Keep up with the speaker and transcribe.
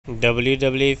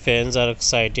WWE fans are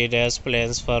excited as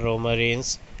plans for Roman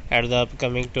Reigns at the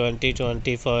upcoming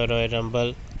 2024 Royal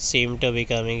Rumble seem to be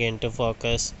coming into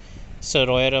focus. So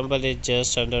Royal Rumble is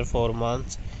just under 4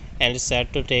 months and is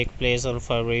set to take place on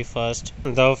February 1st.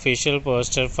 The official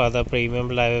poster for the premium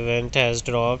live event has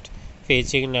dropped,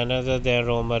 featuring none other than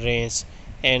Roman Reigns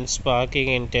and sparking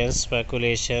intense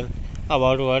speculation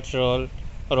about what role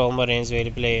Roman Reigns will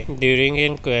play. During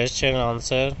in question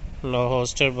answer, no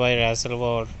hosted by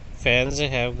WrestleWorld, fans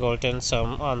have gotten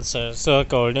some answers. So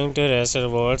according to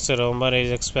WrestleWorld, Roman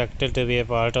is expected to be a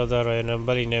part of the Royal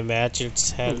Rumble in a match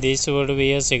itself. This would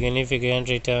be a significant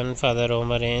return for the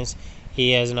Roman Reigns.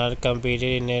 He has not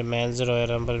competed in a men's Royal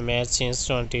Rumble match since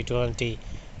 2020,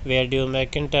 where Drew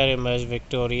McIntyre emerged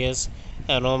victorious.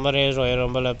 And Roman Reigns' Royal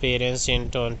Rumble appearance in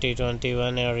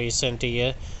 2021 and recent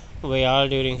year were all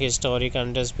during historic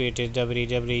undisputed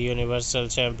WWE Universal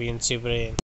Championship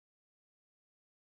reign.